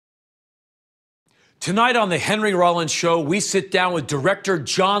Tonight on the Henry Rollins Show, we sit down with director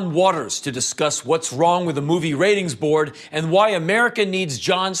John Waters to discuss what's wrong with the movie ratings board and why America needs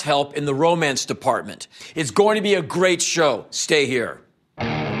John's help in the romance department. It's going to be a great show. Stay here.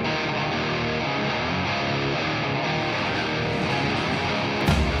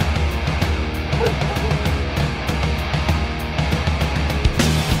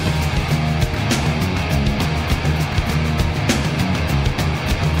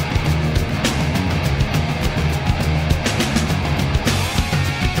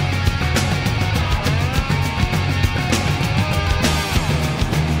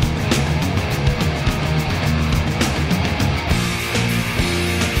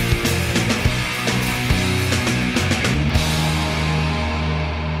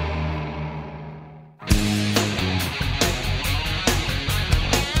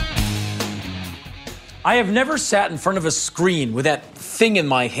 I have never sat in front of a screen with that thing in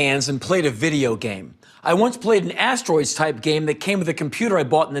my hands and played a video game. I once played an Asteroids-type game that came with a computer I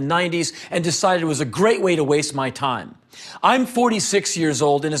bought in the 90s and decided it was a great way to waste my time. I'm 46 years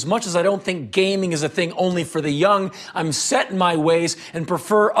old, and as much as I don't think gaming is a thing only for the young, I'm set in my ways and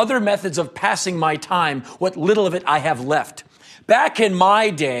prefer other methods of passing my time, what little of it I have left. Back in my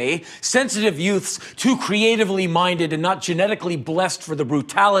day, sensitive youths, too creatively minded and not genetically blessed for the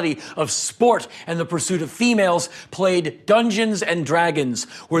brutality of sport and the pursuit of females, played Dungeons and Dragons,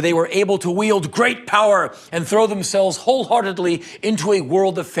 where they were able to wield great power and throw themselves wholeheartedly into a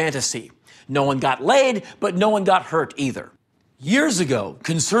world of fantasy. No one got laid, but no one got hurt either. Years ago,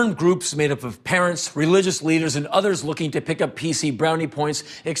 concerned groups made up of parents, religious leaders, and others looking to pick up PC brownie points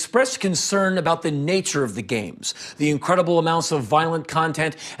expressed concern about the nature of the games, the incredible amounts of violent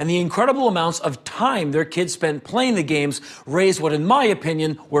content, and the incredible amounts of time their kids spent playing the games raised what, in my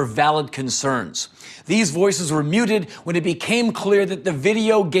opinion, were valid concerns. These voices were muted when it became clear that the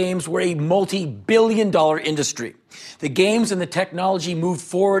video games were a multi-billion-dollar industry. The games and the technology moved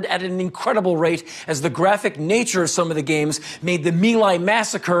forward at an incredible rate as the graphic nature of some of the games made the My Lai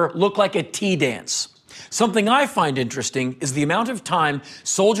massacre look like a tea dance. Something I find interesting is the amount of time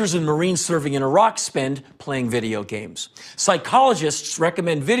soldiers and Marines serving in Iraq spend playing video games. Psychologists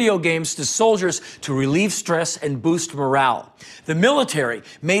recommend video games to soldiers to relieve stress and boost morale. The military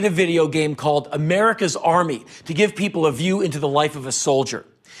made a video game called America's Army to give people a view into the life of a soldier.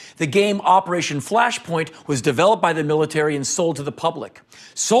 The game Operation Flashpoint was developed by the military and sold to the public.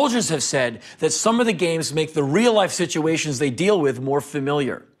 Soldiers have said that some of the games make the real-life situations they deal with more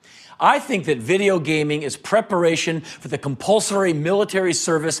familiar. I think that video gaming is preparation for the compulsory military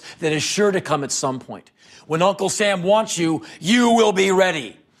service that is sure to come at some point. When Uncle Sam wants you, you will be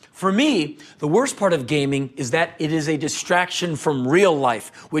ready. For me, the worst part of gaming is that it is a distraction from real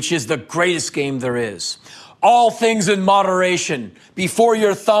life, which is the greatest game there is. All things in moderation, before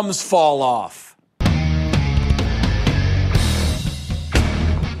your thumbs fall off.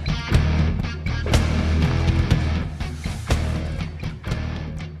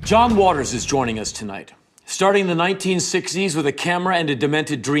 John Waters is joining us tonight. Starting in the 1960s with a camera and a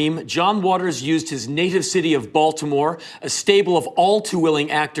demented dream, John Waters used his native city of Baltimore, a stable of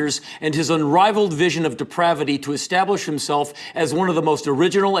all-too-willing actors, and his unrivaled vision of depravity to establish himself as one of the most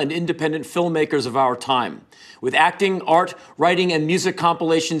original and independent filmmakers of our time. With acting, art, writing, and music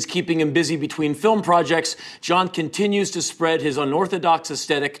compilations keeping him busy between film projects, John continues to spread his unorthodox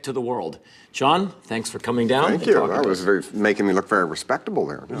aesthetic to to John, thanks for coming down. Thank you. That was making me look very respectable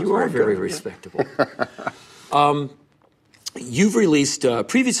there. You are very respectable. You've released,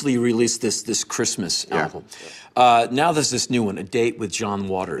 previously released this Christmas album. Now there's this new one, A Date with John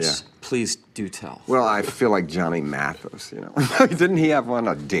Waters. Yeah. Please do tell. Well, I feel like Johnny Mathis, you know. Didn't he have one,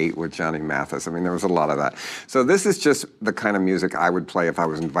 A Date with Johnny Mathis? I mean, there was a lot of that. So this is just the kind of music I would play if I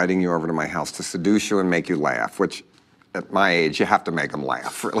was inviting you over to my house to seduce you and make you laugh, which at my age, you have to make them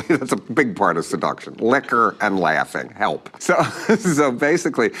laugh, really. That's a big part of seduction. Liquor and laughing help. So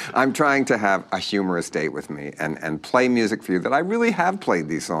basically, I'm trying to have a humorous date with me and play music for you that I really have played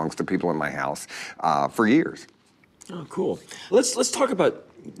these songs to people in my house for years. Oh, cool. Let's talk about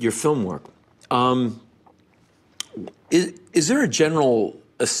your film work. Is there a general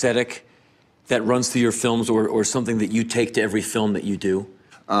aesthetic that runs through your films or something that you take to every film that you do?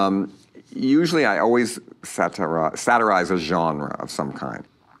 Usually I always satirize a genre of some kind.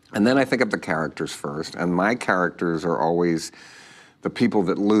 And then I think of the characters first, and my characters are always the people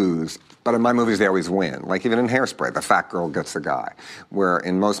that lose, but in my movies they always win. Like even in Hairspray, the fat girl gets the guy, where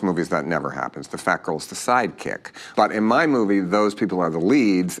in most movies that never happens. The fat girl's the sidekick. But in my movie, those people are the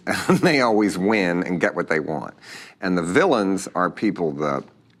leads, and they always win and get what they want. And the villains are people that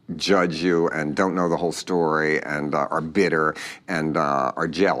judge you and don't know the whole story and are bitter and are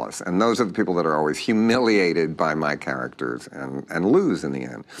jealous. And those are the people that are always humiliated by my characters and lose in the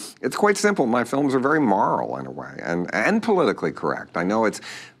end. It's quite simple. My films are very moral in a way and politically correct. I know it's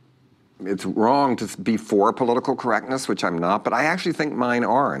wrong to be for political correctness, which I'm not, but I actually think mine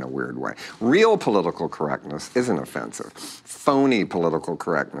are in a weird way. Real political correctness isn't offensive. Phony political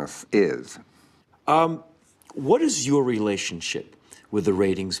correctness is. What is your relationship with the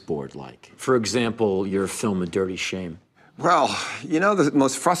ratings board like? For example, your film, A Dirty Shame. Well, you know, the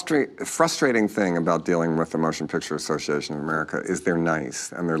most frustrating thing about dealing with the Motion Picture Association of America is they're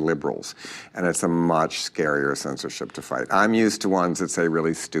nice and they're liberals, and it's a much scarier censorship to fight. I'm used to ones that say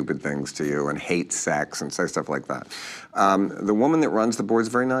really stupid things to you and hate sex and say stuff like that. The woman that runs the board is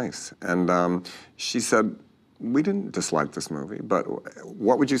very nice, and she said, we didn't dislike this movie, but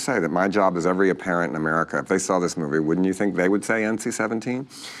what would you say? That my job as every parent in America, if they saw this movie, wouldn't you think they would say NC-17?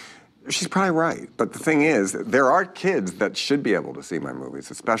 She's probably right, but the thing is, there are kids that should be able to see my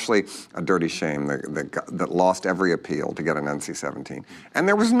movies, especially A Dirty Shame that lost every appeal to get an NC-17. And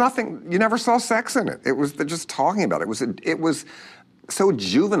there was nothing, you never saw sex in it. It was just talking about it. It was so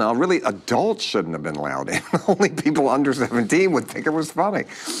juvenile, really adults shouldn't have been allowed in. Only people under 17 would think it was funny.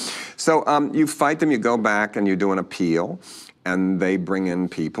 So you fight them, you go back and you do an appeal, and they bring in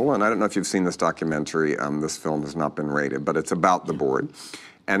people, and I don't know if you've seen this documentary, this film has not been rated, but it's about the board.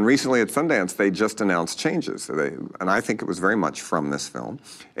 And recently at Sundance, they just announced changes. And I think it was very much from this film.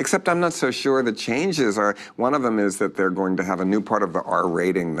 Except I'm not so sure the changes are, one of them is that they're going to have a new part of the R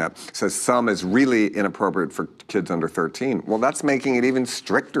rating that says some is really inappropriate for kids under 13. Well, that's making it even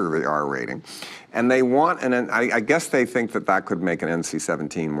stricter, the R rating. And they want, and I guess they think that that could make an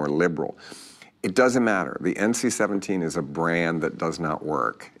NC-17 more liberal. It doesn't matter. The NC-17 is a brand that does not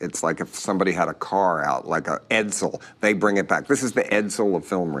work. It's like if somebody had a car out, like a Edsel, they bring it back. This is the Edsel of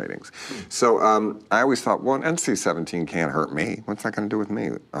film ratings. So I always thought, well, an NC-17 can't hurt me. What's that going to do with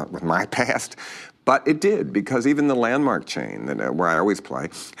me, with my past? But it did, because even the Landmark chain, where I always play,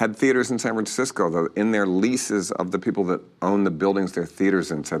 had theaters in San Francisco that in their leases of the people that own the buildings their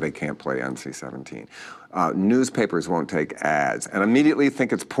theaters in said they can't play NC-17. Newspapers won't take ads and immediately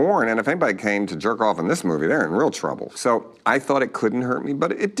think it's porn, and if anybody came to jerk off in this movie, they're in real trouble. So I thought it couldn't hurt me,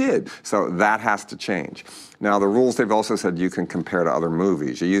 but it did. So that has to change. Now, the rules, they've also said you can compare to other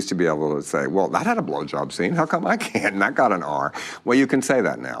movies. You used to be able to say, well, that had a blowjob scene. How come I can't? And that got an R. Well, you can say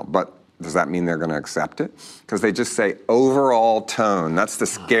that now, but does that mean they're going to accept it? Because they just say overall tone. That's the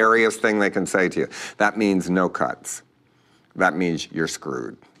scariest thing they can say to you. That means no cuts. That means you're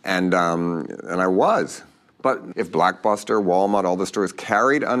screwed. And I was. But if Blockbuster, Walmart, all the stores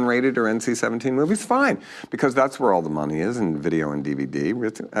carried unrated or NC-17 movies, fine, because that's where all the money is in video and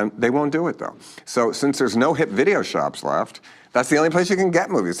DVD, and they won't do it, though. So since there's no hip video shops left, that's the only place you can get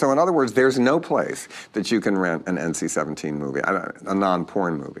movies. So in other words, there's no place that you can rent an NC-17 movie, a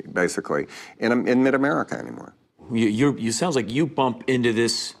non-porn movie, basically, in mid-America anymore. You sounds like you bump into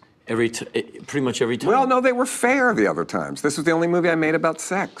this pretty much every time. Well, no, they were fair the other times. This was the only movie I made about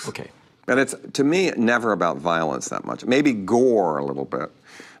sex. Okay. And it's, to me, never about violence that much. Maybe gore a little bit.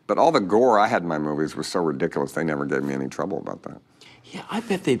 But all the gore I had in my movies was so ridiculous, they never gave me any trouble about that. Yeah, I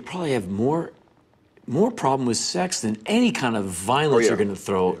bet they'd probably have more problem with sex than any kind of violence you're going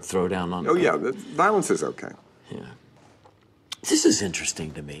to throw down on them. Oh, yeah, violence is okay. Yeah. This is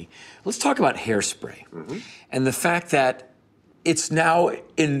interesting to me. Let's talk about Hairspray and the fact that it's now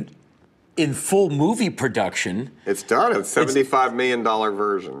in full movie production. It's done. It's $75 million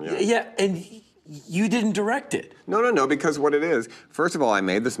version. Yeah. Yeah, and you didn't direct it. No, because what it is, first of all, I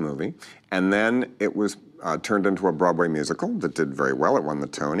made this movie, and then it was turned into a Broadway musical that did very well. It won the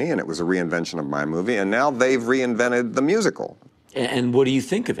Tony, and it was a reinvention of my movie, and now they've reinvented the musical. And what do you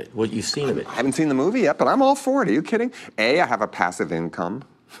think of it? What you've seen of it? I haven't seen the movie yet, but I'm all for it. Are you kidding? A, I have a passive income,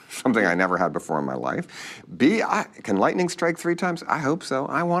 something I never had before in my life. B, can lightning strike 3 times? I hope so.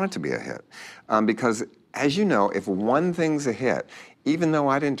 I want it to be a hit. Because, as you know, if one thing's a hit, even though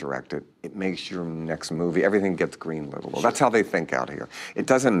I didn't direct it, it makes your next movie, everything gets greenlit. Well, that's how they think out here. It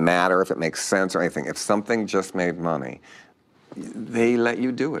doesn't matter if it makes sense or anything. If something just made money, they let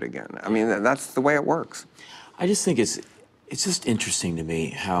you do it again. I mean, that's the way it works. I just think it's just interesting to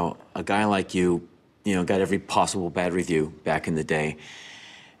me how a guy like you got every possible bad review back in the day,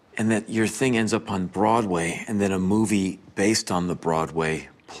 and that your thing ends up on Broadway, and then a movie based on the Broadway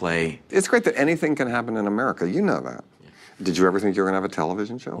play. It's great that anything can happen in America. You know that. Did you ever think you were going to have a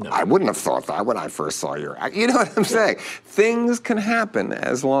television show? No. I wouldn't have thought that when I first saw your act. You know what I'm saying? Things can happen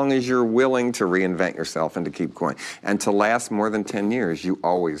as long as you're willing to reinvent yourself and to keep going. And to last more than 10 years, you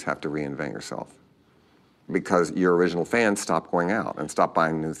always have to reinvent yourself. because your original fans stopped going out and stopped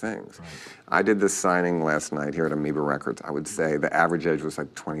buying new things. Right. I did this signing last night here at Amoeba Records. I would say the average age was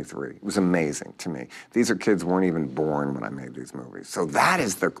like 23. It was amazing to me. These are kids who weren't even born when I made these movies. So that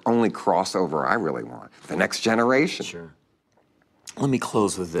is the only crossover I really want. The next generation. Sure. Let me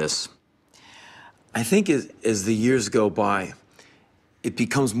close with this. I think as the years go by, it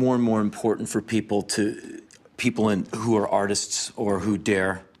becomes more and more important for people who are artists or who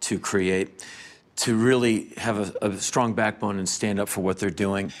dare to create, to really have a strong backbone and stand up for what they're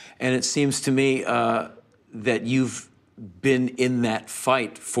doing. And it seems to me that you've been in that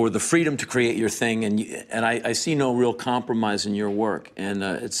fight for the freedom to create your thing, and I see no real compromise in your work. And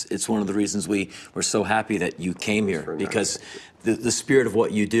it's one of the reasons we're so happy that you came here, because the spirit of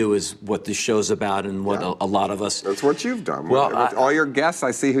what you do is what this show's about, and what a lot of us... That's what you've done. Well, all your guests,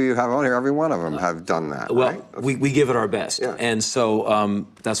 I see who you have on here, every one of them have done that, well, right? we give it our best. Yeah. And so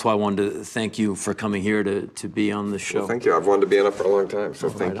that's why I wanted to thank you for coming here to be on the show. Well, thank you. I've wanted to be on it for a long time, so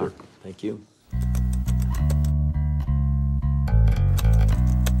thank you. Thank you.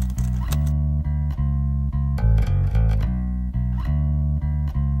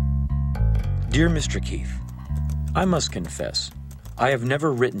 Dear Mr. Keith, I must confess, I have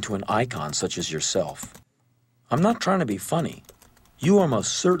never written to an icon such as yourself. I'm not trying to be funny. You are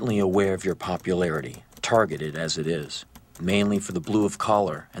most certainly aware of your popularity, targeted as it is, mainly for the blue of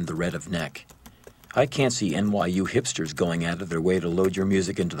collar and the red of neck. I can't see NYU hipsters going out of their way to load your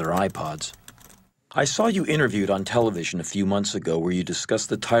music into their iPods. I saw you interviewed on television a few months ago where you discussed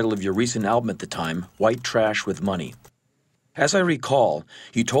the title of your recent album at the time, White Trash with Money. As I recall,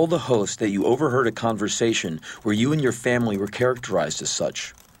 you told the host that you overheard a conversation where you and your family were characterized as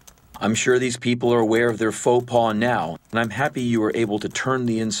such. I'm sure these people are aware of their faux pas now, and I'm happy you were able to turn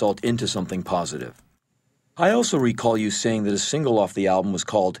the insult into something positive. I also recall you saying that a single off the album was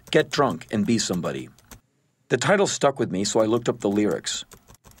called Get Drunk and Be Somebody. The title stuck with me, so I looked up the lyrics.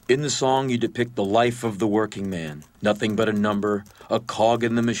 In the song, you depict the life of the working man, nothing but a number, a cog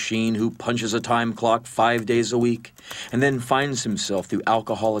in the machine who punches a time clock 5 days a week, and then finds himself through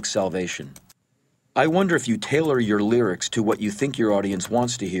alcoholic salvation. I wonder if you tailor your lyrics to what you think your audience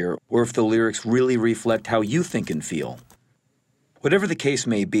wants to hear, or if the lyrics really reflect how you think and feel. Whatever the case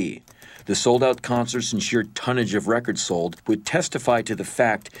may be, the sold-out concerts and sheer tonnage of records sold would testify to the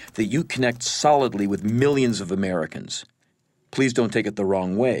fact that you connect solidly with millions of Americans. Please don't take it the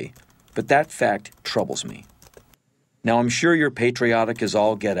wrong way, but that fact troubles me. Now, I'm sure you're patriotic as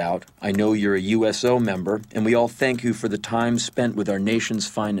all get out. I know you're a USO member, and we all thank you for the time spent with our nation's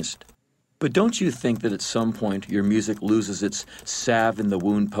finest. But don't you think that at some point your music loses its salve in the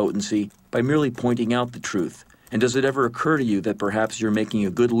wound potency by merely pointing out the truth? And does it ever occur to you that perhaps you're making a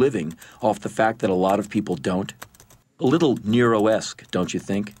good living off the fact that a lot of people don't? A little Nero-esque, don't you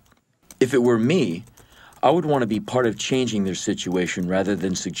think? If it were me, I would want to be part of changing their situation rather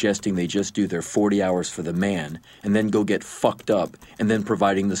than suggesting they just do their 40 hours for the man and then go get fucked up and then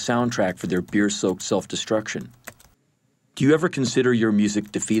providing the soundtrack for their beer-soaked self-destruction. Do you ever consider your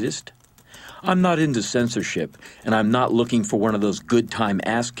music defeatist? I'm not into censorship, and I'm not looking for one of those good-time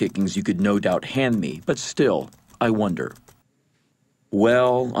ass-kickings you could no doubt hand me, but still, I wonder.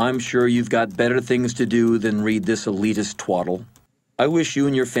 Well, I'm sure you've got better things to do than read this elitist twaddle. I wish you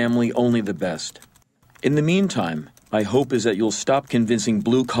and your family only the best. In the meantime, my hope is that you'll stop convincing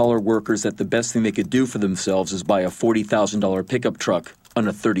blue-collar workers that the best thing they could do for themselves is buy a $40,000 pickup truck on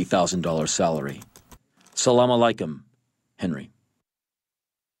a $30,000 salary. Salam alaikum, Henry.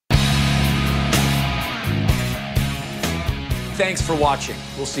 Thanks for watching.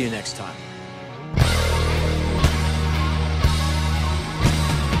 We'll see you next time.